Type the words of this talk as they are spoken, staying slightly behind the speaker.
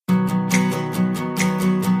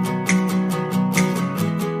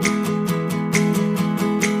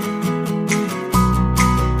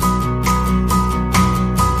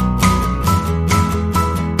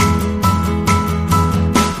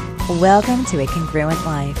Welcome to A Congruent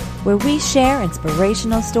Life, where we share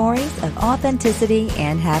inspirational stories of authenticity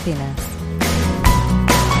and happiness.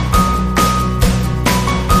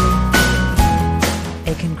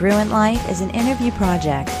 A Congruent Life is an interview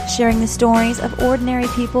project sharing the stories of ordinary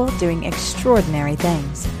people doing extraordinary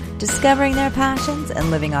things, discovering their passions, and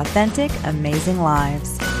living authentic, amazing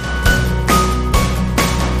lives.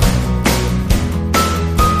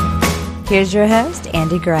 Here's your host,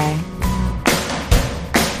 Andy Gray.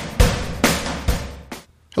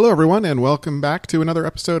 Hello, everyone, and welcome back to another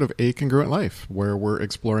episode of A Congruent Life, where we're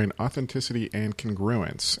exploring authenticity and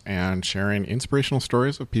congruence and sharing inspirational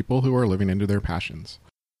stories of people who are living into their passions.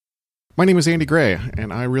 My name is Andy Gray,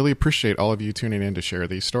 and I really appreciate all of you tuning in to share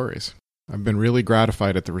these stories. I've been really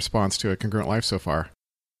gratified at the response to A Congruent Life so far.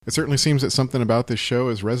 It certainly seems that something about this show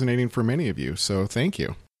is resonating for many of you, so thank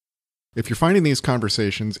you. If you're finding these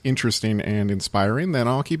conversations interesting and inspiring, then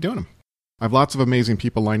I'll keep doing them. I have lots of amazing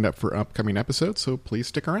people lined up for upcoming episodes, so please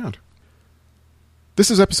stick around. This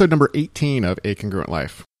is episode number 18 of A Congruent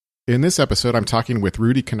Life. In this episode, I'm talking with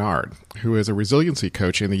Rudi Kennard, who is a resiliency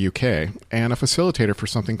coach in the UK and a facilitator for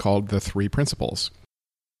something called the 3 Principles.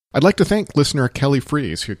 I'd like to thank listener Kelly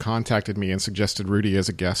Fries, who contacted me and suggested Rudi as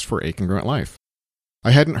a guest for A Congruent Life. I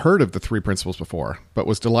hadn't heard of the 3 Principles before, but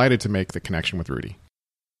was delighted to make the connection with Rudi.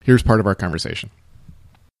 Here's part of our conversation.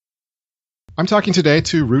 I'm talking today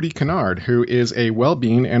to Rudi Kennard, who is a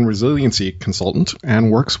well-being and resiliency consultant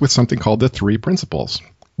and works with something called the 3 Principles.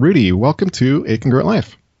 Rudi, welcome to A Congruent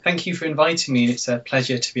Life. Thank you for inviting me, and it's a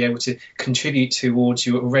pleasure to be able to contribute towards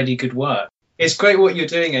your already good work. It's great what you're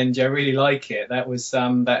doing, Andy. I really like it.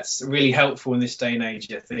 That's really helpful in this day and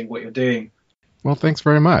age, I think, what you're doing. Well, thanks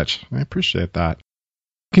very much. I appreciate that.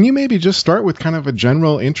 Can you maybe just start with kind of a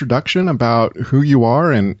general introduction about who you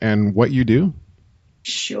are and what you do?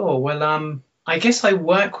 Sure. Well, I guess I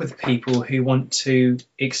work with people who want to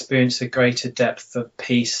experience a greater depth of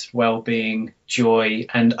peace, well-being, joy,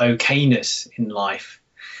 and okayness in life.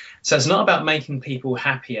 So it's not about making people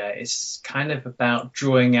happier. It's kind of about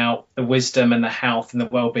drawing out the wisdom and the health and the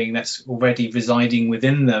well-being that's already residing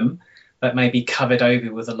within them, that may be covered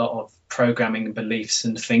over with a lot of programming and beliefs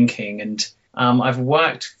and thinking. And I've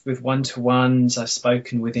worked with one-to-ones, I've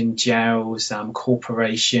spoken within jails,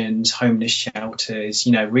 corporations, homeless shelters,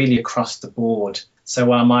 really across the board.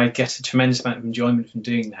 So I get a tremendous amount of enjoyment from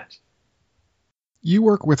doing that. You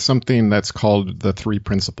work with something that's called the 3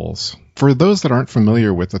 Principles. For those that aren't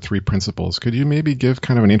familiar with the 3 Principles, could you maybe give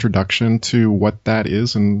kind of an introduction to what that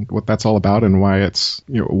is and what that's all about and why it's,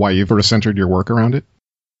 why you've sort of centered your work around it?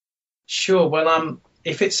 Sure. Well,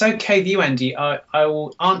 if it's okay with you, Andy, I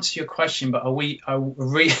will answer your question, but I'll weave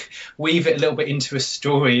it a little bit into a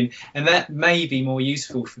story, and that may be more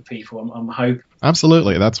useful for people, I'm hoping.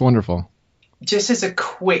 Absolutely. That's wonderful. Just as a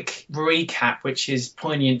quick recap, which is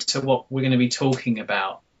poignant to what we're going to be talking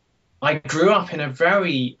about, I grew up in a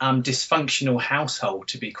very dysfunctional household,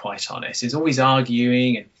 to be quite honest. There's always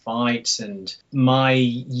arguing and fights, and my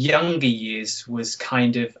younger years was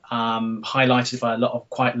kind of highlighted by a lot of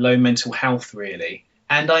quite low mental health, really.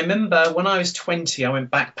 And I remember when I was 20, I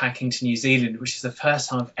went backpacking to New Zealand, which is the first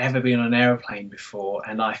time I've ever been on an aeroplane before.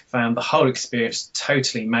 And I found the whole experience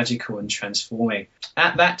totally magical and transforming.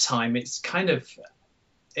 At that time, it's kind of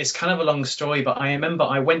a long story, but I remember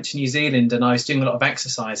I went to New Zealand and I was doing a lot of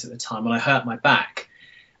exercise at the time and I hurt my back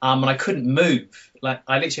and I couldn't move. Like,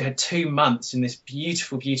 I literally had 2 months in this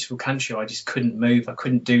beautiful, beautiful country. I just couldn't move. I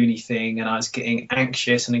couldn't do anything and I was getting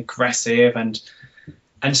anxious and aggressive. And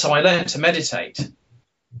so I learned to meditate.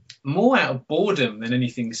 More out of boredom than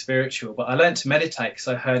anything spiritual, but I learned to meditate because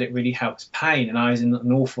I heard it really helps pain, and I was in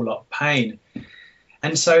an awful lot of pain.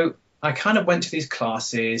 And so I kind of went to these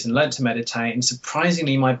classes and learned to meditate, and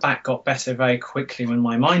surprisingly my back got better very quickly when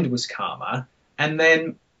my mind was calmer. And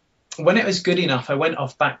then when it was good enough, I went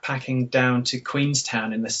off backpacking down to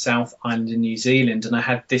Queenstown in the South Island in New Zealand, and I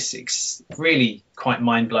had this really quite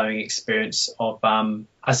mind-blowing experience of,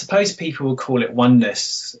 I suppose people would call it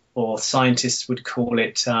oneness, or scientists would call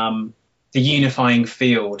it the unifying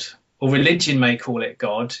field, or religion may call it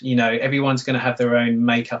God. Everyone's going to have their own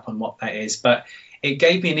makeup on what that is, but it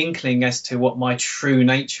gave me an inkling as to what my true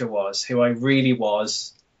nature was, who I really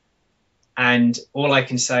was. And all I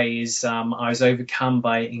can say is I was overcome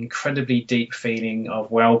by an incredibly deep feeling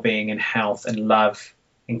of well-being and health and love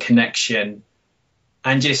and connection,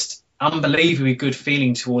 and just unbelievably good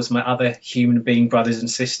feeling towards my other human being brothers and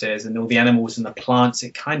sisters and all the animals and the plants.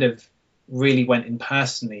 It kind of really went in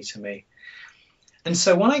personally to me. And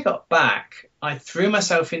so when I got back, I threw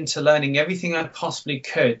myself into learning everything I possibly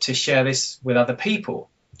could to share this with other people.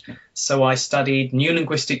 So I studied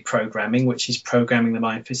neurolinguistic programming, which is programming the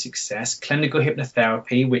mind for success, clinical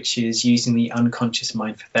hypnotherapy, which is using the unconscious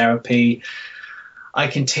mind for therapy. I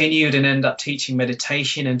continued and ended up teaching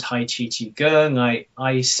meditation and Tai Chi Qigong.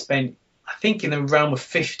 I spent, I think, in the realm of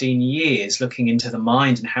 15 years looking into the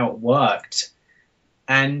mind and how it worked.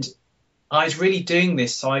 And I was really doing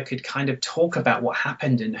this so I could kind of talk about what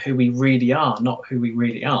happened and who we really are, not who we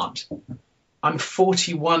really aren't. I'm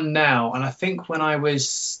 41 now, and I think when I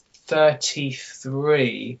was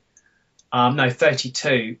 32,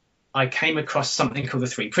 I came across something called the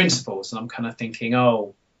Three Principles, and I'm kind of thinking,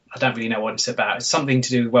 oh, I don't really know what it's about. It's something to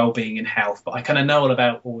do with well-being and health, but I kind of know all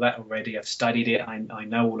about all that already. I've studied it. I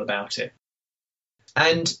know all about it.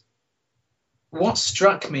 And what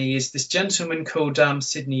struck me is this gentleman called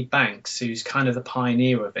Sydney Banks, who's kind of the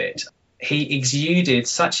pioneer of it. He exuded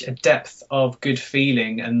such a depth of good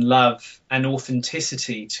feeling and love and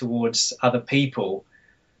authenticity towards other people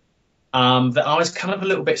that I was kind of a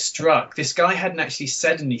little bit struck. This guy hadn't actually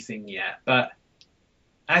said anything yet, but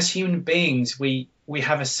as human beings, we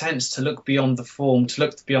have a sense to look beyond the form, to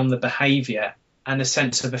look beyond the behavior, and a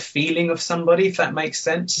sense of a feeling of somebody, if that makes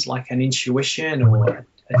sense, like an intuition or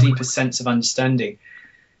a deeper sense of understanding.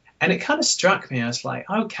 And it kind of struck me. I was like,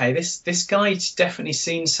 okay, this guy's definitely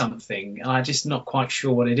seen something, and I'm just not quite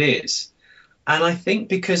sure what it is. And I think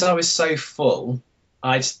because I was so full,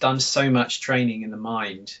 I'd done so much training in the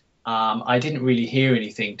mind, I didn't really hear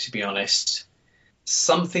anything, to be honest.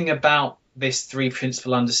 Something about this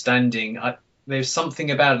three-principle understanding, there's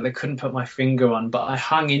something about it that I couldn't put my finger on, but I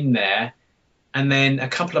hung in there. And then a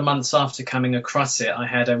couple of months after coming across it, I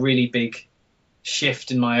had a really big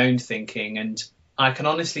shift in my own thinking. And I can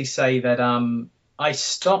honestly say that I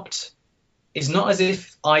stopped. It's not as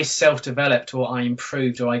if I self-developed or I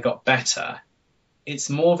improved or I got better. It's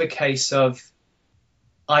more of a case of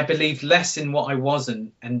I believed less in what I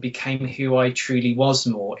wasn't and became who I truly was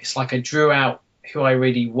more. It's like I drew out who I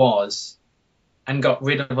really was and got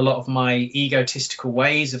rid of a lot of my egotistical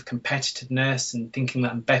ways of competitiveness and thinking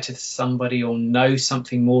that I'm better than somebody or know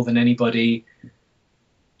something more than anybody.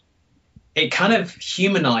 It kind of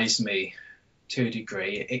humanized me to a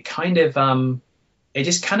degree. It kind of, it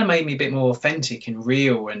just kind of made me a bit more authentic and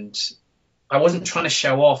real. And I wasn't trying to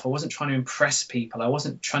show off. I wasn't trying to impress people. I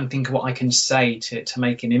wasn't trying to think of what I can say to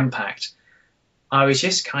make an impact. I was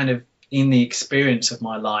just kind of in the experience of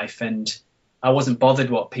my life, and I wasn't bothered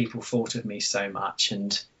what people thought of me so much,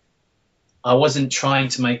 and I wasn't trying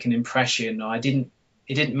to make an impression. It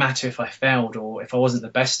didn't matter if I failed or if I wasn't the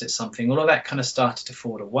best at something. All of that kind of started to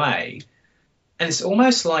fall away. And it's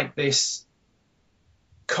almost like this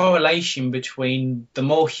correlation between the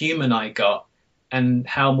more human I got and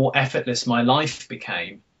how more effortless my life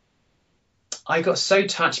became. I got so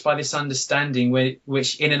touched by this understanding,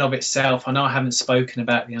 which in and of itself, I know I haven't spoken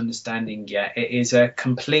about the understanding yet. It is a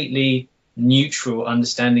completely neutral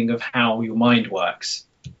understanding of how your mind works,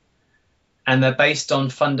 and they're based on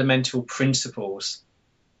fundamental principles.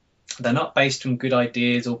 They're not based on good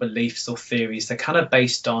ideas or beliefs or theories. They're kind of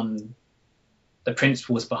based on the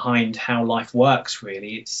principles behind how life works,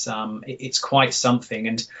 really. It's quite something,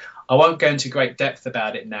 and I won't go into great depth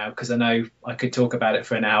about it now because I know I could talk about it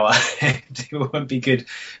for an hour. It won't be good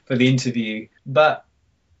for the interview. But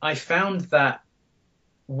I found that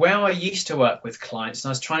where I used to work with clients and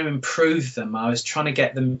I was trying to improve them, I was trying to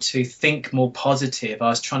get them to think more positive, I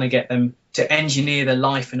was trying to get them to engineer their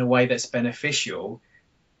life in a way that's beneficial.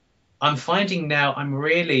 I'm finding now I'm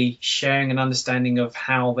really sharing an understanding of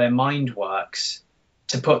how their mind works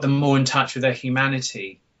to put them more in touch with their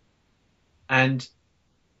humanity. And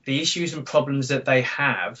the issues and problems that they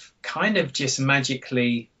have kind of just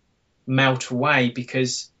magically melt away,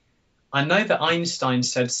 because I know that Einstein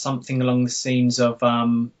said something along the scenes of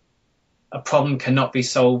a problem cannot be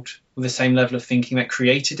solved with the same level of thinking that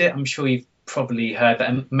created it. I'm sure you've probably heard that,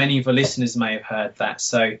 and many of our listeners may have heard that.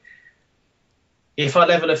 So if our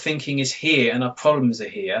level of thinking is here and our problems are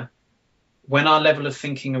here, when our level of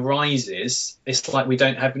thinking arises, it's like we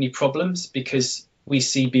don't have any problems because we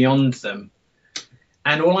see beyond them.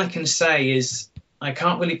 And all I can say is I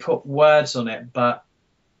can't really put words on it, but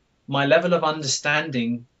my level of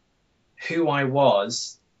understanding who I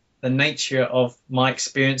was, the nature of my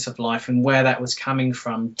experience of life and where that was coming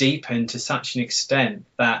from deepened to such an extent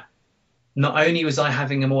that not only was I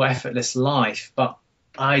having a more effortless life, but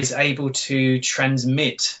I was able to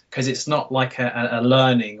transmit, because it's not like a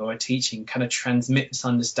learning or a teaching, kind of transmit this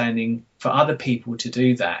understanding for other people to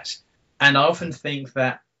do that. And I often think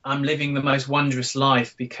that I'm living the most wondrous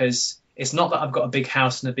life because it's not that I've got a big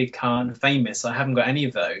house and a big car and famous. I haven't got any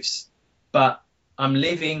of those. But I'm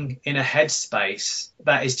living in a headspace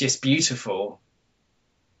that is just beautiful.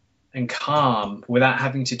 and calm without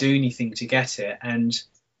having to do anything to get it. And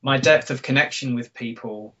my depth of connection with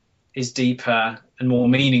people is deeper and more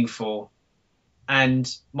meaningful. And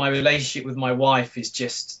my relationship with my wife is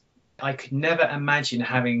just, I could never imagine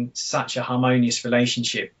having such a harmonious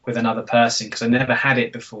relationship with another person, because I never had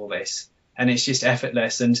it before this. And it's just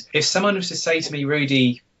effortless. And if someone was to say to me,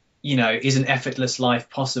 Rudi, is an effortless life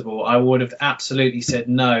possible? I would have absolutely said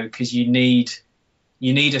no, because you need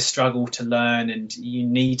a struggle to learn, and you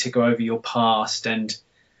need to go over your past, and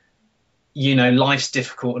life's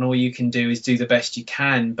difficult, and all you can do is do the best you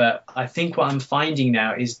can. But I think what I'm finding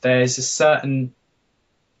now is there's a certain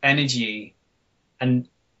energy and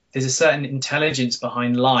there's a certain intelligence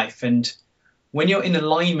behind life, and when you're in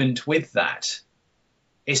alignment with that,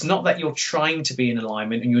 it's not that you're trying to be in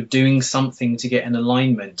alignment and you're doing something to get in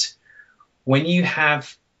alignment. When you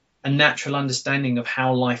have a natural understanding of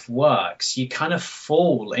how life works, you kind of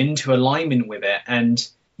fall into alignment with it, and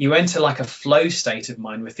you enter like a flow state of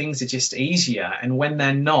mind where things are just easier. And when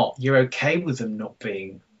they're not, you're okay with them not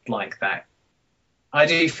being like that. I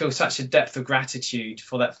do feel such a depth of gratitude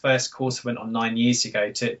for that first course I went on 9 years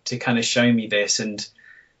ago to kind of show me this. And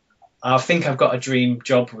I think I've got a dream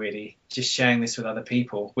job, really, just sharing this with other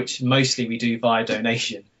people, which mostly we do via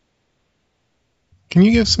donation. Can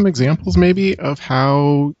you give some examples maybe of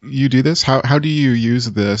how you do this? How do you use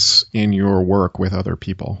this in your work with other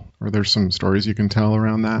people? Are there some stories you can tell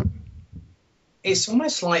around that? It's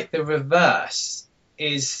almost like the reverse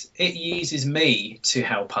is it uses me to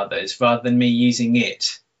help others rather than me using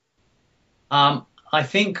it. I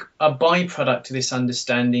think a byproduct of this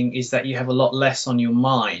understanding is that you have a lot less on your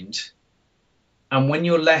mind. And when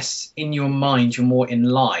you're less in your mind, you're more in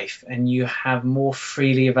life, and you have more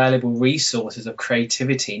freely available resources of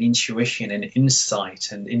creativity and intuition and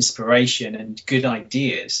insight and inspiration and good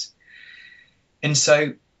ideas. And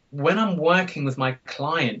so when I'm working with my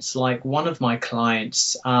clients, like one of my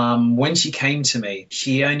clients, when she came to me,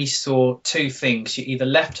 she only saw two things. She either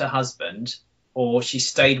left her husband or she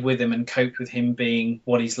stayed with him and coped with him being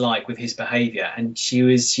what he's like with his behavior. And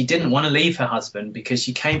she didn't want to leave her husband because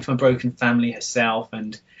she came from a broken family herself,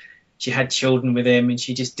 and she had children with him, and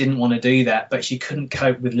she just didn't want to do that, but she couldn't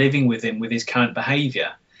cope with living with him with his current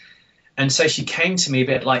behavior. And so she came to me a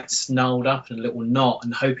bit like snarled up in a little knot,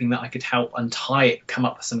 and hoping that I could help untie it, come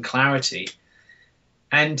up with some clarity.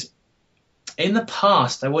 And in the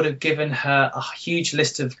past, I would have given her a huge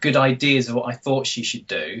list of good ideas of what I thought she should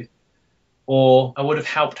do, or I would have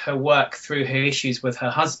helped her work through her issues with her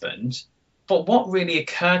husband. But what really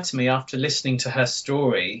occurred to me after listening to her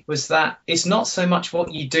story was that it's not so much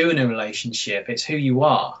what you do in a relationship, it's who you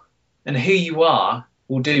are. And who you are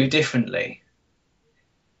will do differently.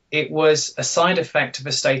 It was a side effect of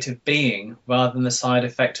a state of being rather than the side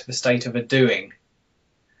effect of a state of a doing.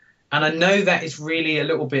 And I know that is really a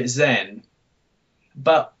little bit Zen,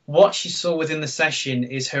 but what she saw within the session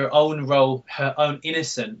is her own role, her own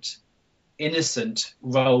innocent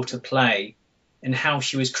role to play in how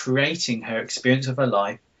she was creating her experience of her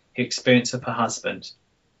life, her experience of her husband.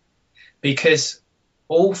 Because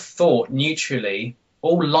all life neutrally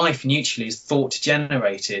is thought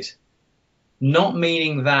generated. Not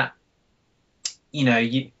meaning that,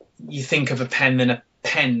 you think of a pen, then a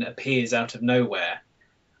pen appears out of nowhere.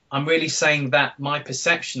 I'm really saying that my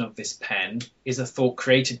perception of this pen is a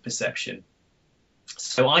thought-created perception.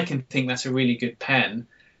 So I can think that's a really good pen.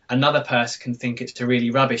 Another person can think it's a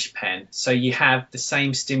really rubbish pen. So you have the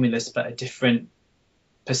same stimulus, but a different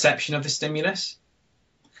perception of the stimulus.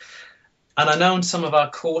 And I know in some of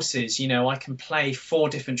our courses, I can play 4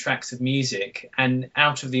 different tracks of music, and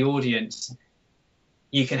out of the audience,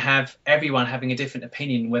 you can have everyone having a different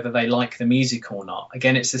opinion whether they like the music or not.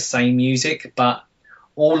 Again, it's the same music, but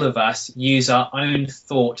all of us use our own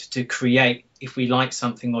thought to create if we like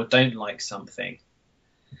something or don't like something.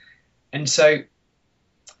 And so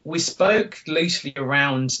we spoke loosely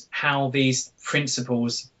around how these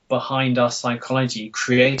principles behind our psychology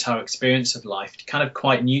create our experience of life, kind of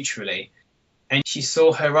quite neutrally. And she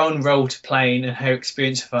saw her own role to play in her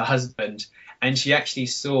experience of her husband. And she actually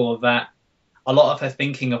saw that a lot of her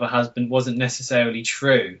thinking of her husband wasn't necessarily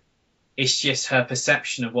true. It's just her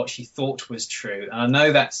perception of what she thought was true. And I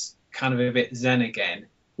know that's kind of a bit Zen again.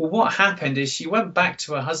 Well, what happened is she went back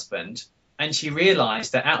to her husband and she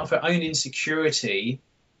realized that out of her own insecurity,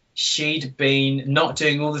 she'd been not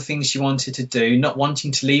doing all the things she wanted to do, not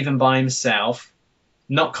wanting to leave him by himself,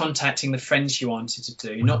 not contacting the friends she wanted to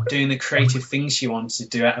do, not doing the creative things she wanted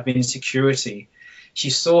to do out of insecurity.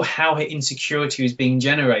 She saw how her insecurity was being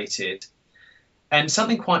generated. And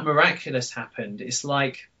something quite miraculous happened. It's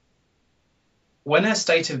like when her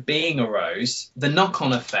state of being arose, the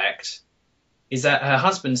knock-on effect is that her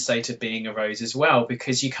husband's state of being arose as well,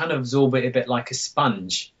 because you kind of absorb it a bit like a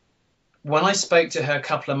sponge. When I spoke to her a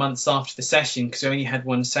couple of months after the session, because I only had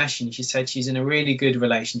one session, she said she's in a really good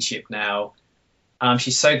relationship now.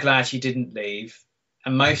 She's so glad she didn't leave.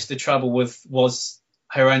 And most of the trouble was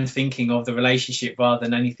her own thinking of the relationship rather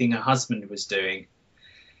than anything her husband was doing.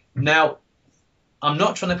 Now, I'm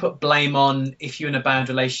not trying to put blame on if you're in a bad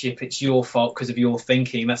relationship, it's your fault because of your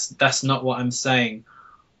thinking. That's not what I'm saying.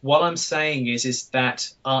 What I'm saying is that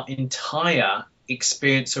our entire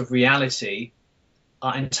experience of reality,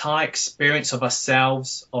 our entire experience of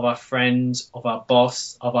ourselves, of our friends, of our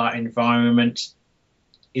boss, of our environment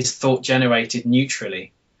is thought generated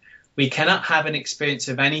neutrally. We cannot have an experience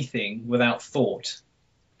of anything without thought.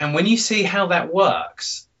 And when you see how that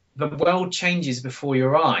works, the world changes before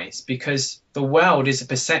your eyes, because the world is a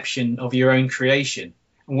perception of your own creation.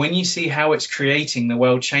 And when you see how it's creating, the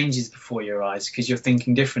world changes before your eyes because you're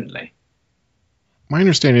thinking differently. My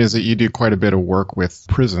understanding is that you do quite a bit of work with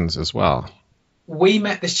prisons as well. We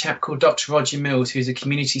met this chap called Dr. Roger Mills, who's a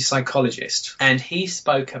community psychologist, and he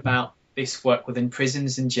spoke about this work within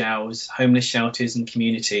prisons and jails, homeless shelters and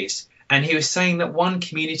communities. And he was saying that one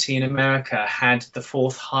community in America had the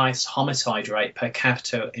fourth highest homicide rate per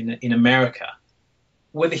capita in America.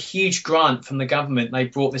 With a huge grant from the government, they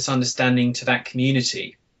brought this understanding to that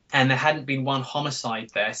community. And there hadn't been one homicide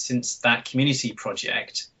there since that community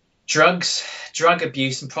project. Drug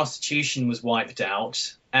abuse and prostitution was wiped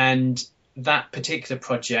out. And that particular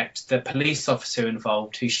project, the police officer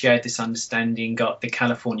involved who shared this understanding got the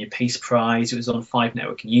California Peace Prize. It was on 5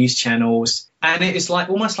 network news channels. And it was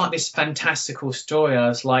almost like this fantastical story. I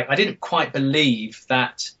was like, I didn't quite believe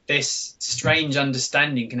that this strange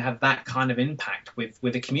understanding can have that kind of impact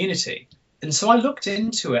with a community. And so I looked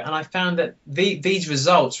into it and I found that these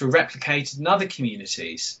results were replicated in other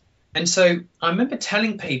communities. And so I remember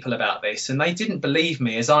telling people about this and they didn't believe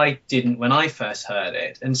me, as I didn't when I first heard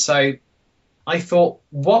it. And so I thought,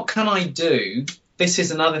 what can I do? This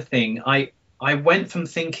is another thing. I went from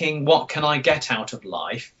thinking, what can I get out of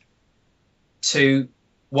life, to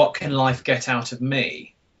what can life get out of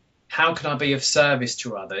me? How can I be of service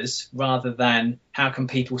to others, rather than how can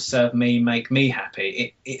people serve me, make me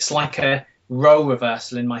happy? It's like a role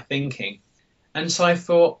reversal in my thinking. And so I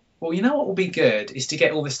thought, well, you know what will be good is to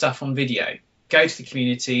get all this stuff on video. Go to the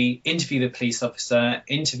community, interview the police officer,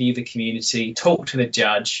 interview the community, talk to the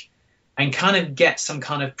judge, and kind of get some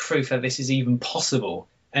kind of proof that this is even possible.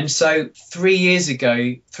 And so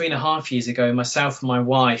 3.5 years ago, myself and my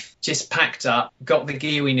wife just packed up, got the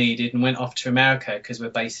gear we needed and went off to America because we're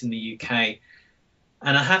based in the UK.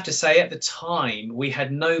 And I have to say, at the time, we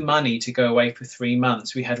had no money to go away for 3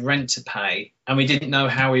 months. We had rent to pay and we didn't know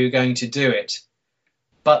how we were going to do it.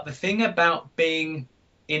 But the thing about being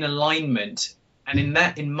in alignment, and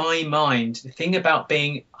in my mind, the thing about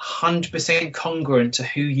being 100% congruent to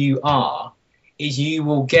who you are, is you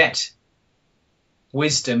will get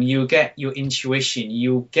wisdom, you'll get your intuition,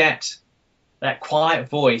 you'll get that quiet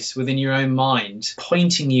voice within your own mind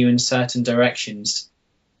pointing you in certain directions.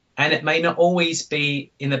 And it may not always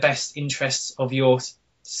be in the best interests of your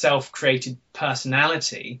self-created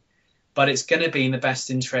personality, but it's going to be in the best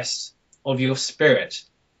interests of your spirit.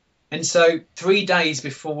 And so 3 days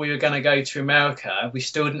before we were going to go to America, we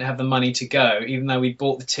still didn't have the money to go, even though we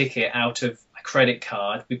bought the ticket out of a credit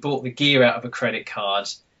card. We bought the gear out of a credit card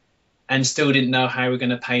and still didn't know how we were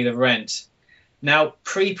going to pay the rent. Now,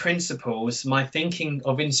 pre-principles, my thinking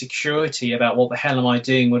of insecurity about what the hell am I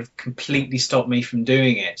doing would have completely stopped me from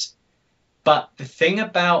doing it. But the thing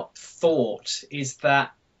about thought is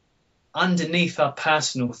that underneath our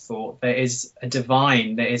personal thought, there is a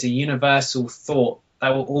divine, there is a universal thought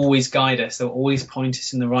that will always guide us, that will always point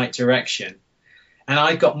us in the right direction. And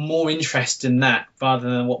I got more interest in that rather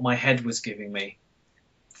than what my head was giving me.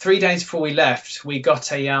 3 days before we left, we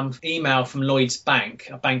got a email from Lloyds Bank,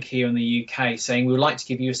 a bank here in the UK, saying we would like to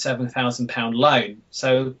give you a £7,000 loan.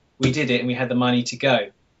 So we did it and we had the money to go.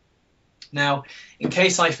 Now, in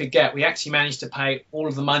case I forget, we actually managed to pay all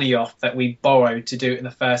of the money off that we borrowed to do it in the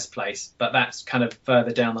first place, but that's kind of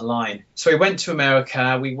further down the line. So we went to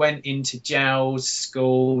America, we went into jails,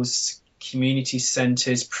 schools, community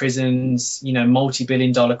centres, prisons,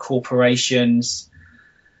 multi-billion-dollar corporations,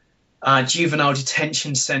 juvenile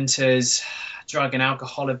detention centres, drug and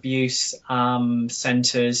alcohol abuse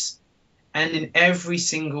centres, and in every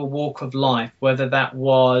single walk of life, whether that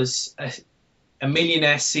was a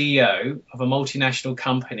millionaire CEO of a multinational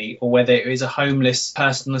company, or whether it is a homeless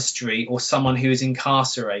person on the street or someone who is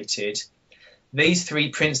incarcerated, these 3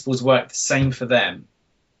 principles work the same for them,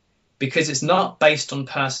 because it's not based on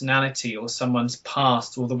personality or someone's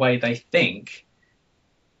past or the way they think.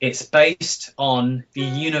 It's based on the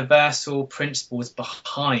universal principles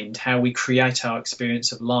behind how we create our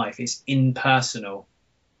experience of life. It's impersonal.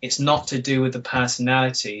 It's not to do with the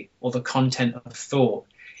personality or the content of thought.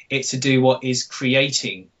 It's to do what is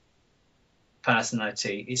creating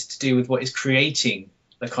personality. It's to do with what is creating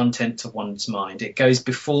the content of one's mind. It goes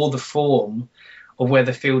before the form of where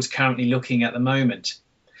the field's currently looking at the moment.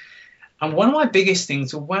 And one of my biggest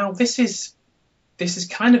things, well, this is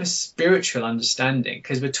kind of a spiritual understanding,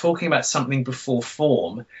 because we're talking about something before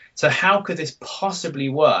form. So how could this possibly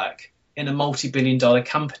work in a multi-billion-dollar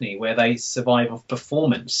company where they survive off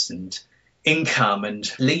performance and income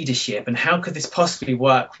and leadership? And how could this possibly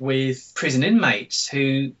work with prison inmates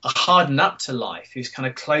who are hardened up to life, who's kind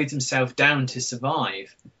of clothed themselves down to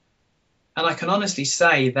survive? And I can honestly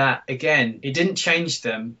say that, again, it didn't change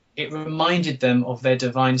them. It reminded them of their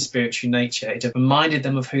divine spiritual nature. It reminded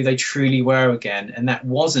them of who they truly were again. And that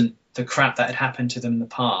wasn't the crap that had happened to them in the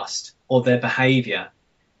past or their behavior.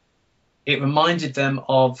 It reminded them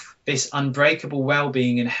of this unbreakable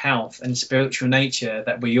well-being and health and spiritual nature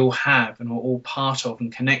that we all have and we're all part of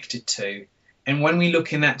and connected to. And when we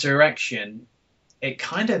look in that direction, it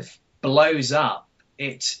kind of blows up.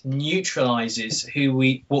 It neutralizes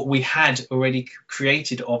what we had already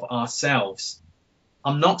created of ourselves.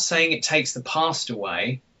 I'm not saying it takes the past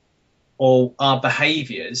away or our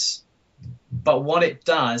behaviors, but what it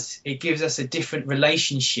does, it gives us a different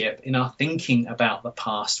relationship in our thinking about the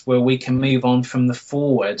past, where we can move on from the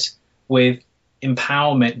forward with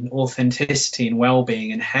empowerment and authenticity and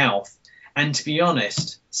well-being and health, and, to be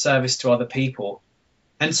honest, service to other people.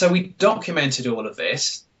 And so we documented all of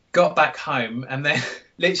this, got back home, and then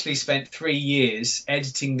literally spent 3 years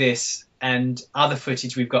editing this and other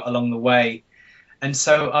footage we've got along the way. And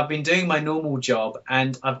so I've been doing my normal job,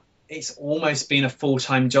 and it's almost been a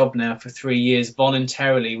full-time job now for 3 years,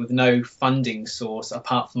 voluntarily, with no funding source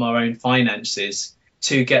apart from our own finances,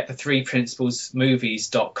 to get the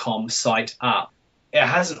threeprinciplesmovies.com site up. It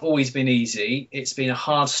hasn't always been easy. It's been a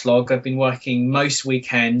hard slog. I've been working most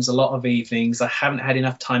weekends, a lot of evenings. I haven't had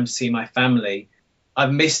enough time to see my family.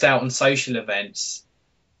 I've missed out on social events.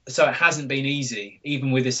 So it hasn't been easy,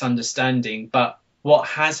 even with this understanding. But what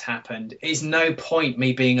has happened is no point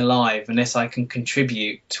me being alive unless I can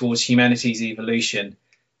contribute towards humanity's evolution.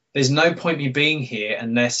 There's no point me being here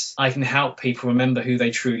unless I can help people remember who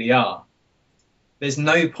they truly are. There's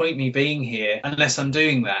no point me being here unless I'm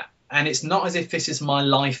doing that. And it's not as if this is my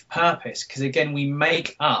life purpose, because, again, we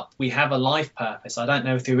have a life purpose. I don't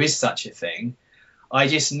know if there is such a thing. I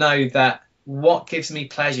just know that what gives me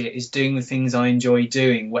pleasure is doing the things I enjoy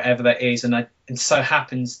doing, whatever that is. And so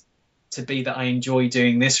happens to be that I enjoy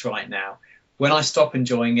doing this right now. When I stop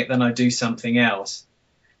enjoying it, then I do something else.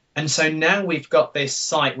 And so now we've got this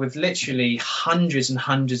site with literally hundreds and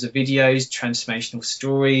hundreds of videos, transformational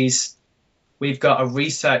stories. We've got a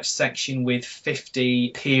research section with 50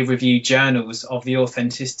 peer-reviewed journals of the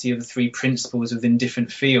authenticity of the three principles within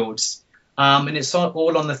different fields. And it's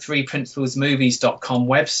all on the threeprinciplesmovies.com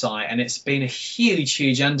website. And it's been a huge,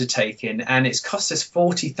 huge undertaking. And it's cost us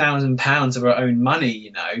 £40,000 of our own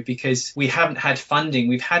money, because we haven't had funding.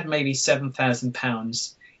 We've had maybe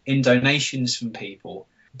 £7,000 in donations from people.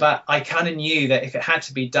 But I kind of knew that if it had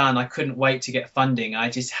to be done, I couldn't wait to get funding. I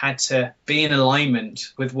just had to be in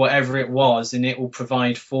alignment with whatever it was, and it will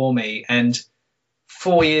provide for me. And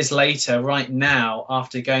 4 years later, right now,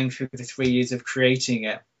 after going through the 3 years of creating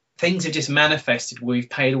it, things have just manifested. We've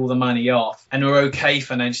paid all the money off and we're okay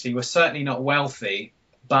financially. We're certainly not wealthy,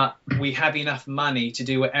 but we have enough money to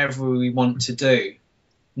do whatever we want to do.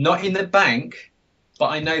 Not in the bank, but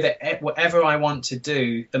I know that whatever I want to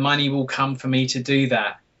do, the money will come for me to do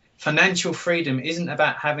that. Financial freedom isn't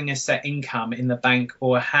about having a set income in the bank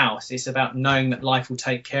or a house. It's about knowing that life will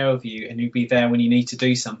take care of you and you'll be there when you need to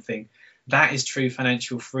do something. That is true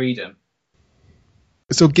financial freedom.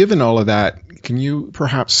 So given all of that, can you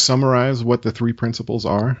perhaps summarize what the three principles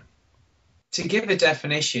are? To give a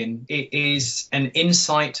definition, it is an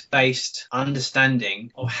insight-based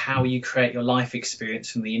understanding of how you create your life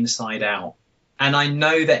experience from the inside out. And I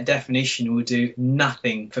know that definition will do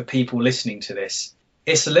nothing for people listening to this.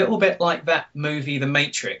 It's a little bit like that movie, The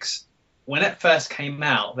Matrix. When it first came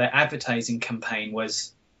out, their advertising campaign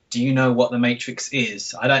was, do you know what The Matrix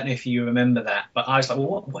is? I don't know if you remember that, but I was like,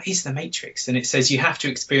 well, what is The Matrix? And it says you have to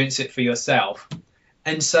experience it for yourself.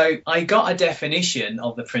 And so I got a definition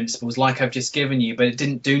of the principles like I've just given you, but it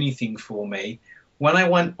didn't do anything for me. When I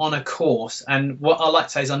went on a course, and what I like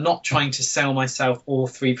to say is I'm not trying to sell myself all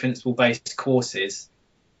three principle-based courses.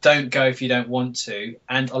 Don't go if you don't want to.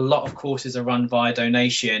 And a lot of courses are run via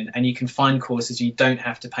donation, and you can find courses you don't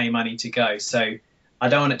have to pay money to go. So I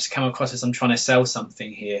don't want it to come across as I'm trying to sell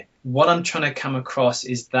something here. What I'm trying to come across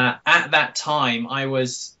is that at that time I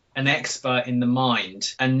was an expert in the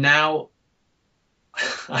mind, and now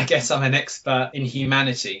I guess I'm an expert in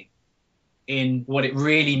humanity, in what it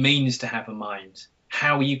really means to have a mind,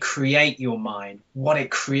 how you create your mind, what it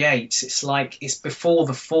creates. It's like it's before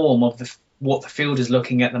the form of what the field is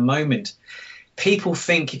looking at the moment. People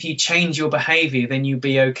think if you change your behavior, then you'll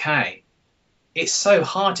be okay. It's so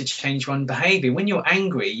hard to change one behavior. When you're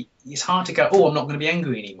angry, it's hard to go, oh, I'm not going to be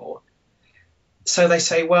angry anymore. So they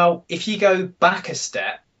say, well, if you go back a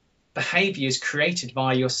step, behavior is created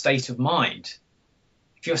via your state of mind.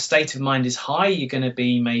 If your state of mind is high, you're going to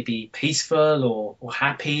be maybe peaceful or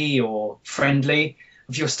happy or friendly.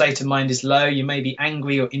 If your state of mind is low, you may be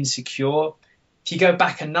angry or insecure. If you go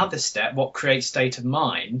back another step, what creates state of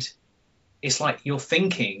mind? It's like your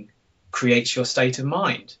thinking creates your state of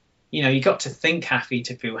mind. You know, you got to think happy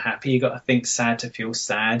to feel happy. You got to think sad to feel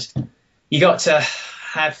sad. You got to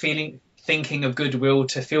have thinking of goodwill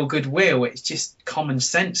to feel goodwill. It's just common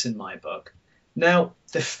sense in my book. Now,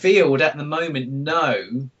 the field at the moment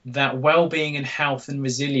know that well-being and health and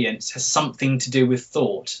resilience has something to do with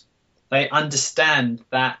thought. They understand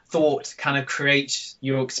that thought kind of creates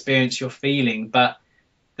your experience, your feeling, but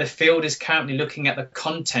the field is currently looking at the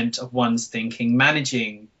content of one's thinking,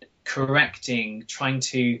 managing, correcting, trying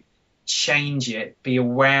to change it, be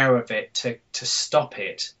aware of it, to stop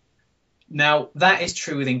it. Now, that is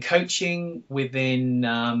true within coaching, within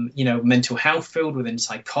mental health field, within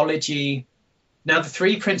psychology. Now, the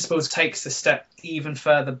 3 principles takes the step even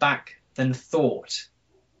further back than thought,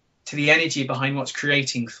 to the energy behind what's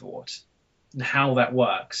creating thought and how that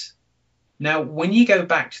works. Now, when you go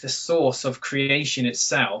back to the source of creation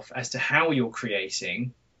itself as to how you're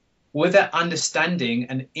creating, with that understanding,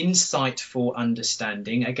 an insightful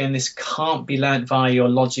understanding, again, this can't be learnt via your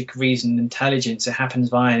logic, reason, intelligence. It happens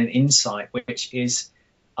via an insight, which is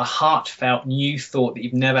a heartfelt new thought that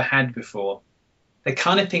you've never had before. The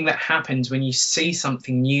kind of thing that happens when you see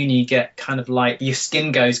something new and you get kind of like your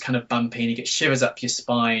skin goes kind of bumpy and you get shivers up your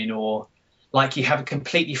spine, or like you have a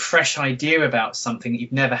completely fresh idea about something that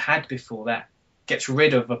you've never had before, that gets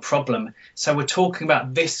rid of a problem. So we're talking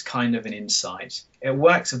about this kind of an insight. It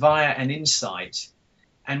works via an insight.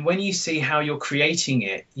 And when you see how you're creating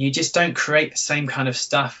it, you just don't create the same kind of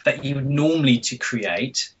stuff that you would normally to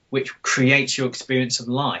create, which creates your experience of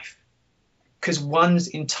life. Because one's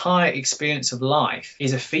entire experience of life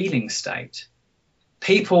is a feeling state.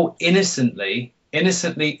 People innocently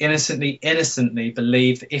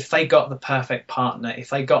believe that if they got the perfect partner,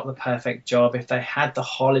 if they got the perfect job, if they had the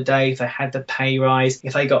holiday, if they had the pay rise,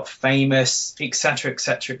 if they got famous, etc.,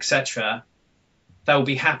 etc., etc., they'll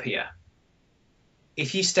be happier.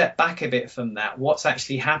 If you step back a bit from that, what's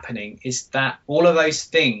actually happening is that all of those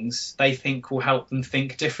things they think will help them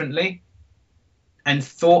think differently. And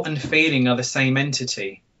thought and feeling are the same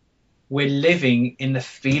entity. We're living in the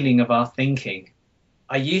feeling of our thinking.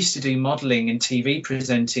 I used to do modelling and TV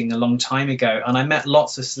presenting a long time ago, and I met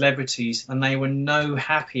lots of celebrities, and they were no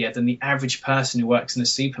happier than the average person who works in a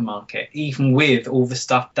supermarket, even with all the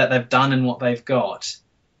stuff that they've done and what they've got.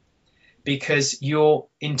 Because your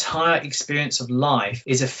entire experience of life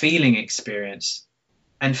is a feeling experience,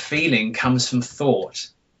 and feeling comes from thought.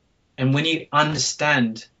 And when you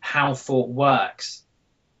understand how thought works,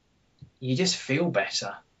 you just feel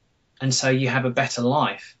better. And so you have a better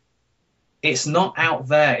life. It's not out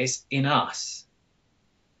there, it's in us.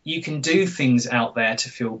 You can do things out there to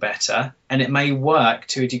feel better, and it may work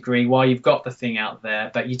to a degree while you've got the thing out there,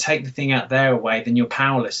 but you take the thing out there away, then you're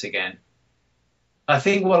powerless again. I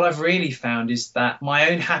think what I've really found is that my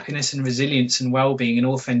own happiness and resilience and well-being and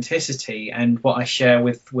authenticity, and what I share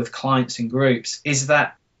with clients and groups, is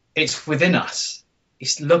that it's within us.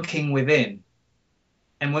 It's looking within.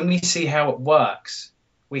 And when we see how it works,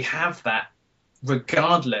 we have that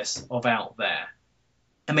regardless of out there.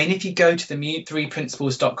 I mean, if you go to the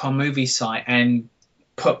 3principles.com movie site and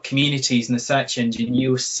put communities in the search engine,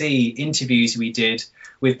 you'll see interviews we did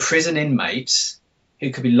with prison inmates who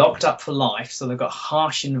could be locked up for life, so they've got a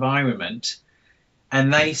harsh environment.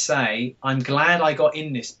 And they say, I'm glad I got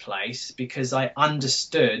in this place because I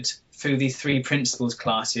understood through these 3 principles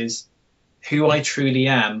classes who I truly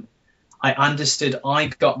am. I understood I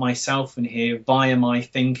got myself in here via my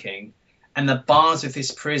thinking. And the bars of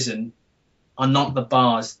this prison are not the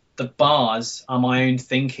bars. The bars are my own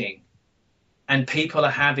thinking. And people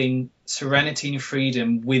are having serenity and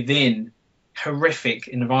freedom within horrific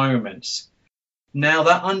environments. Now,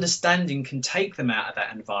 that understanding can take them out of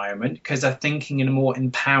that environment because they're thinking in a more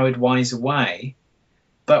empowered, wiser way.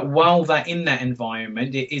 But while they're in that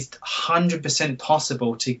environment, it is 100%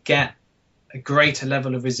 possible to get a greater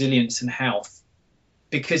level of resilience and health.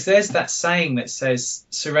 Because there's that saying that says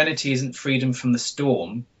serenity isn't freedom from the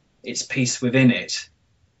storm, it's peace within it.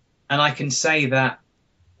 And I can say that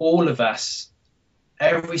all of us,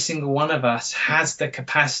 every single one of us, has the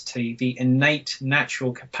capacity, the innate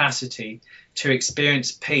natural capacity to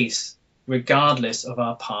experience peace regardless of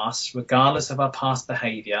our past, regardless of our past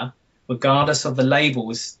behavior, regardless of the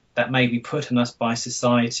labels that may be put on us by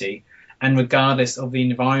society, and regardless of the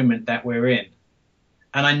environment that we're in.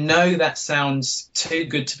 And I know that sounds too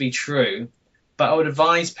good to be true, but I would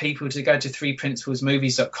advise people to go to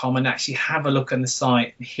threeprinciplesmovies.com and actually have a look on the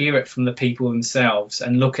site and hear it from the people themselves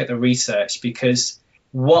and look at the research, because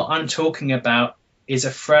what I'm talking about is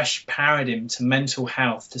a fresh paradigm to mental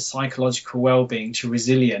health, to psychological well-being, to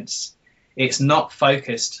resilience. It's not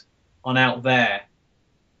focused on out there.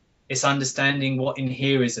 It's understanding what in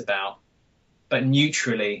here is about, but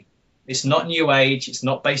neutrally. It's not new age. It's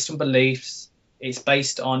not based on beliefs. It's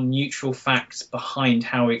based on neutral facts behind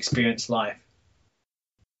how we experience life.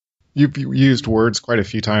 You've used words quite a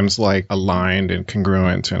few times like aligned and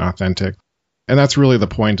congruent and authentic. And that's really the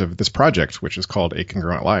point of this project, which is called A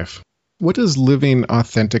Congruent Life. What does living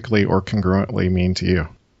authentically or congruently mean to you?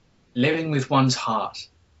 Living with one's heart.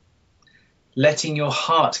 Letting your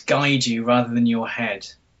heart guide you rather than your head.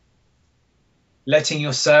 Letting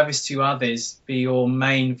your service to others be your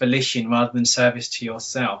main volition rather than service to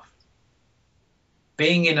yourself.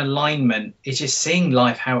 Being in alignment is just seeing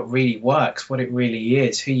life how it really works, what it really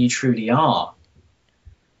is, who you truly are.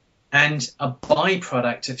 And a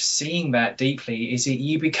byproduct of seeing that deeply is that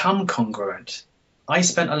you become congruent. I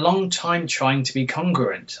spent a long time trying to be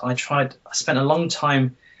congruent. I spent a long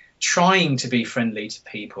time trying to be friendly to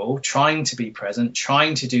people, trying to be present,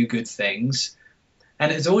 trying to do good things.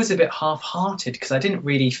 And it was always a bit half-hearted because I didn't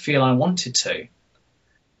really feel I wanted to.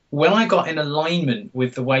 When I got in alignment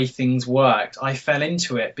with the way things worked, I fell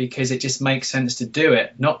into it because it just makes sense to do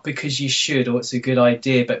it, not because you should or it's a good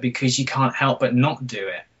idea, but because you can't help but not do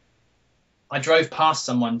it. I drove past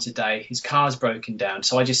someone today, his car's broken down,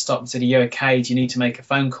 so I just stopped and said, "Are you okay? Do you need to make a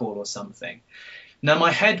phone call or something?" Now,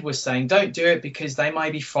 my head was saying, don't do it because they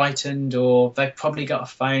might be frightened or they've probably got a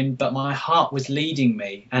phone, but my heart was leading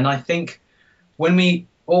me. And I think when we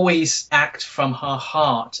always act from our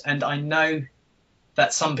heart, and I know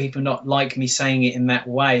that some people not like me saying it in that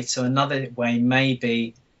way, so another way may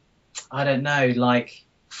be, I don't know, like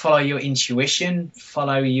follow your intuition,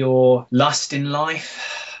 follow your lust in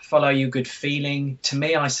life, follow your good feeling. To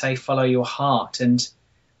me, I say follow your heart. And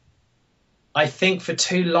I think for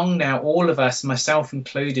too long now, all of us, myself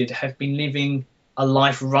included, have been living a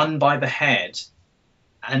life run by the head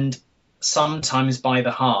and sometimes by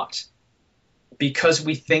the heart because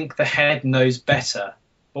we think the head knows better.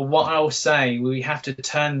 But what I will say, we have to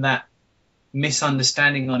turn that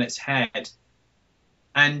misunderstanding on its head.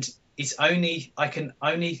 And I can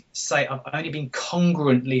only say I've only been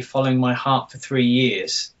congruently following my heart for 3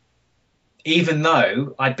 years. Even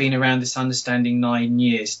though I'd been around this understanding 9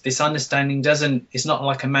 years, this understanding it's not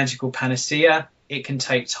like a magical panacea. It can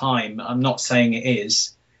take time. I'm not saying it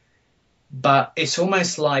is. But it's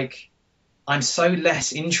almost like I'm so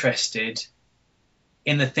less interested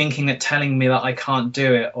in the thinking that telling me that I can't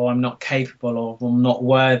do it or I'm not capable or I'm not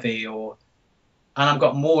worthy and I've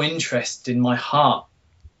got more interest in my heart,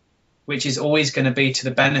 which is always going to be to the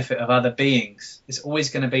benefit of other beings. It's always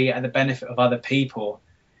going to be at the benefit of other people.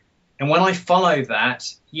 And when I follow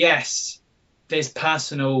that, yes, there's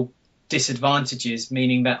personal disadvantages,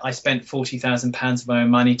 meaning that I spent £40,000 of my own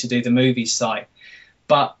money to do the movie site.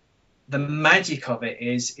 But the magic of it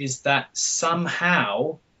is that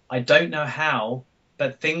somehow, I don't know how,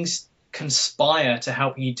 but things conspire to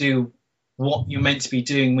help you do what you're meant to be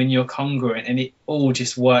doing when you're congruent, and it all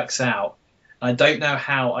just works out. I don't know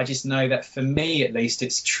how, I just know that for me at least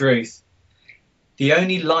it's truth. The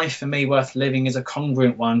only life for me worth living is a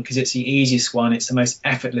congruent one because it's the easiest one, it's the most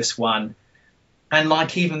effortless one. And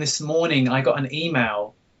like even this morning, I got an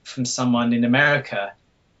email from someone in America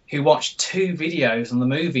who watched 2 videos on the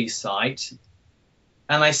movie site,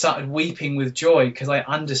 and they started weeping with joy because I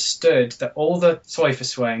understood that all the, sorry for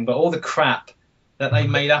swearing, but all the crap that they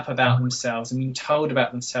made up about themselves and been told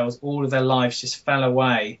about themselves all of their lives just fell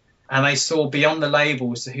away. And they saw beyond the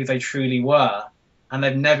labels to who they truly were. And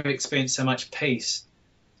they've never experienced so much peace.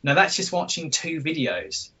 Now, that's just watching 2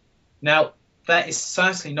 videos. Now, that is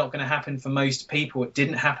certainly not going to happen for most people. It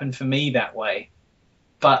didn't happen for me that way.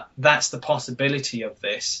 But that's the possibility of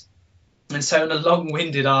this. And so in a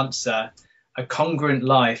long-winded answer, a congruent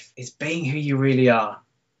life is being who you really are,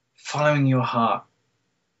 following your heart,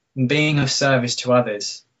 and being of service to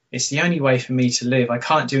others. It's the only way for me to live. I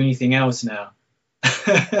can't do anything else now.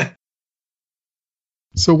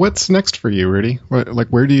 So what's next for you, Rudi?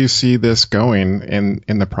 Where do you see this going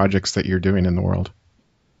in the projects that you're doing in the world?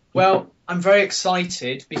 Well, I'm very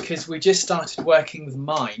excited because we just started working with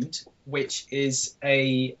Mind, which is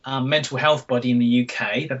a mental health body in the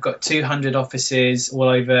UK. They've got 200 offices all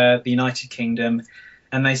over the United Kingdom,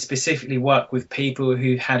 and they specifically work with people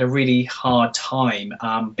who had a really hard time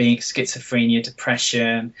being schizophrenia,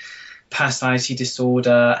 depression, personality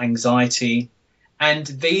disorder, anxiety. And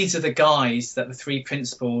these are the guys that the Three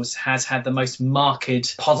Principles has had the most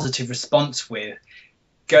marked positive response with.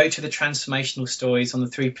 Go to the transformational stories on the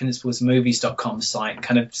threeprinciplesmovies.com site and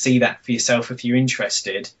kind of see that for yourself if you're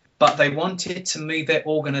interested. But they wanted to move their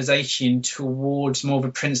organization towards more of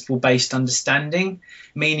a principle-based understanding,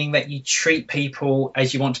 meaning that you treat people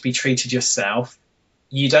as you want to be treated yourself.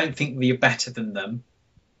 You don't think that you're better than them.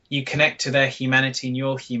 You connect to their humanity and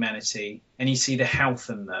your humanity, and you see the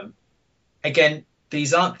health in them. Again,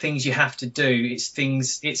 these aren't things you have to do. It's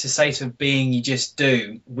a state of being you just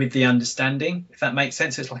do with the understanding, if that makes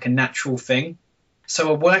sense. It's like a natural thing. So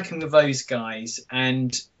we're working with those guys,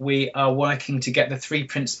 and we are working to get the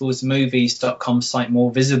threeprinciplesmovies.com site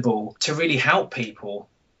more visible to really help people.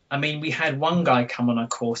 I mean, we had one guy come on our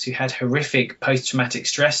course who had horrific post-traumatic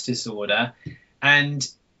stress disorder, and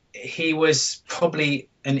he was probably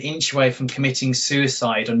an inch away from committing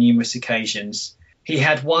suicide on numerous occasions. He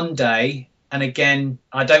had one day. And again,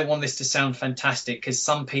 I don't want this to sound fantastic because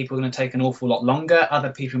some people are going to take an awful lot longer. Other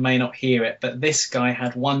people may not hear it. But this guy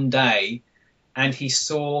had one day and he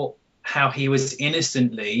saw how he was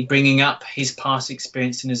innocently bringing up his past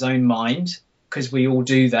experience in his own mind, because we all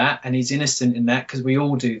do that. And he's innocent in that because we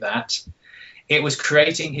all do that. It was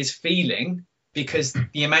creating his feeling, because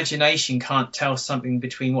the imagination can't tell something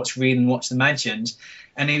between what's real and what's imagined.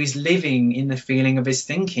 And he was living in the feeling of his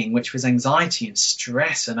thinking, which was anxiety and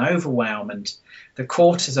stress and overwhelm. And the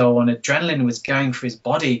cortisol and adrenaline was going through his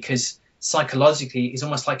body because psychologically it's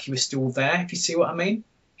almost like he was still there, if you see what I mean.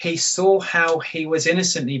 He saw how he was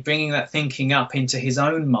innocently bringing that thinking up into his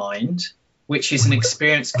own mind, which is an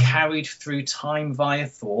experience carried through time via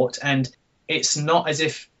thought. And it's not as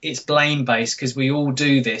if it's blame-based, because we all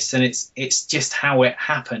do this, and it's just how it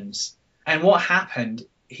happens. And what happened,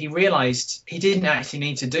 he realized he didn't actually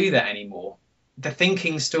need to do that anymore. The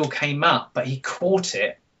thinking still came up, but he caught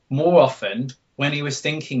it more often when he was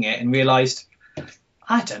thinking it and realized,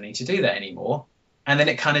 I don't need to do that anymore. And then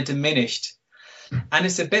it kind of diminished. And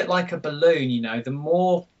it's a bit like a balloon, you know, the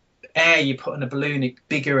more air you put in a balloon, the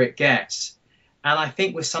bigger it gets. And I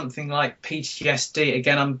think with something like PTSD,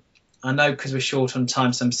 again, I know because we're short on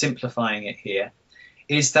time, so I'm simplifying it here,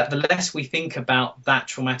 is that the less we think about that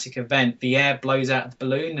traumatic event, the air blows out of the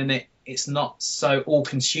balloon and it's not so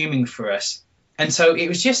all-consuming for us. And so it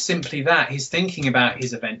was just simply that. His thinking about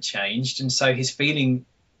his event changed, and so his feeling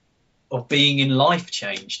of being in life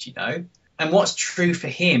changed, you know. And what's true for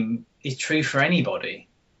him is true for anybody.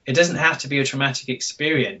 It doesn't have to be a traumatic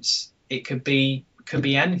experience. It could be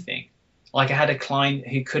anything. Like I had a client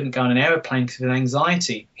who couldn't go on an aeroplane because of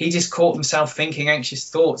anxiety. He just caught himself thinking anxious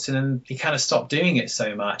thoughts, and then he kind of stopped doing it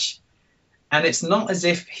so much. And it's not as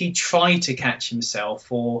if he tried to catch himself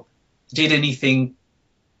or did anything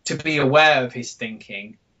to be aware of his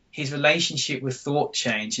thinking. His relationship with thought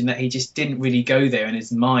changed in that he just didn't really go there in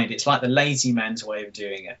his mind. It's like the lazy man's way of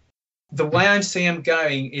doing it. The way I see him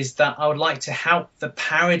going is that I would like to help the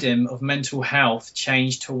paradigm of mental health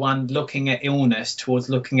change to one looking at illness towards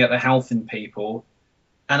looking at the health in people.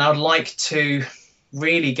 And I would like to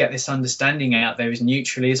really get this understanding out there as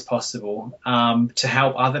neutrally as possible, to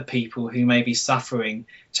help other people who may be suffering,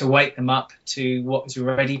 to wake them up to what is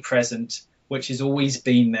already present, which has always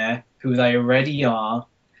been there, who they already are,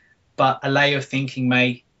 but a layer of thinking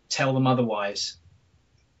may tell them otherwise.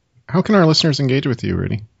 How can our listeners engage with you,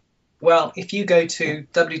 Rudi? Well, if you go to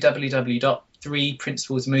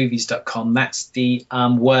www.threeprinciplesmovies.com, that's the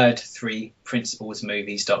word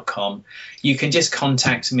threeprinciplesmovies.com, you can just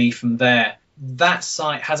contact me from there. That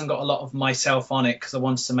site hasn't got a lot of myself on it because I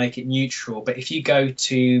wanted to make it neutral. But if you go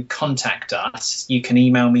to contact us, you can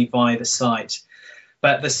email me via the site.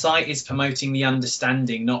 But the site is promoting the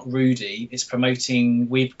understanding, not Rudi. It's promoting,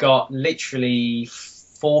 we've got literally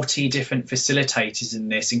 40 different facilitators in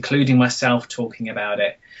this, including myself talking about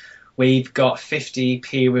it. We've got 50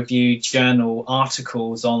 peer-reviewed journal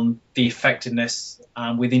articles on the effectiveness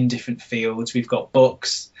within different fields. We've got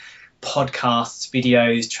books, podcasts,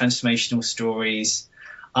 videos, transformational stories.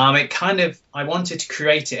 I wanted to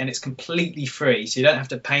create it, and it's completely free, so you don't have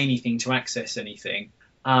to pay anything to access anything.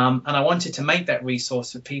 And I wanted to make that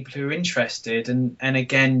resource for people who are interested. And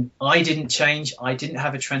again, I didn't change. I didn't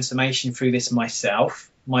have a transformation through this myself.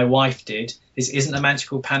 my wife did. This isn't a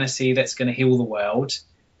magical panacea that's going to heal the world,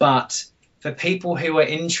 but for people who are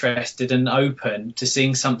interested and open to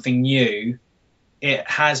seeing something new, it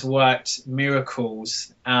has worked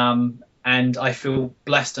miracles. And I feel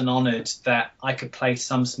blessed and honoured that I could play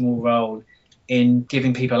some small role in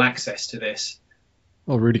giving people access to this.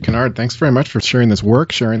 Well, Rudi Kennard, thanks very much for sharing this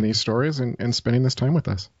work, sharing these stories, and spending this time with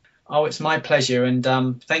us. Oh, it's my pleasure. And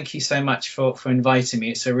thank you so much for inviting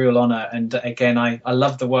me. It's a real honour. And again, I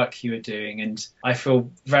love the work you are doing. And I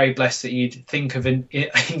feel very blessed that you'd think of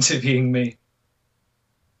interviewing me.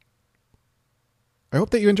 I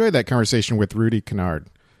hope that you enjoyed that conversation with Rudi Kennard.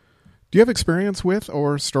 Do you have experience with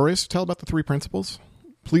or stories to tell about the 3 principles?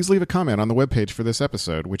 Please leave a comment on the webpage for this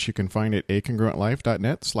episode, which you can find at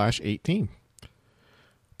acongruentlife.net/18.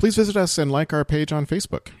 Please visit us and like our page on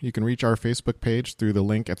Facebook. You can reach our Facebook page through the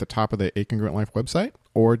link at the top of the A Congruent Life website,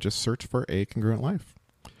 or just search for A Congruent Life.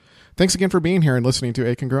 Thanks again for being here and listening to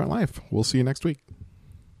A Congruent Life. We'll see you next week.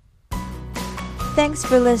 Thanks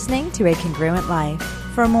for listening to A Congruent Life.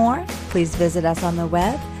 For more, please visit us on the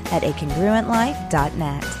web at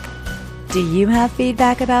acongruentlife.net. Do you have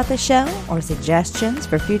feedback about the show or suggestions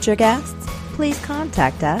for future guests? Please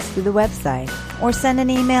contact us through the website or send an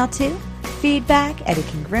email to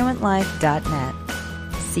feedback@acongruentlife.net.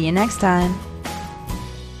 See you next time.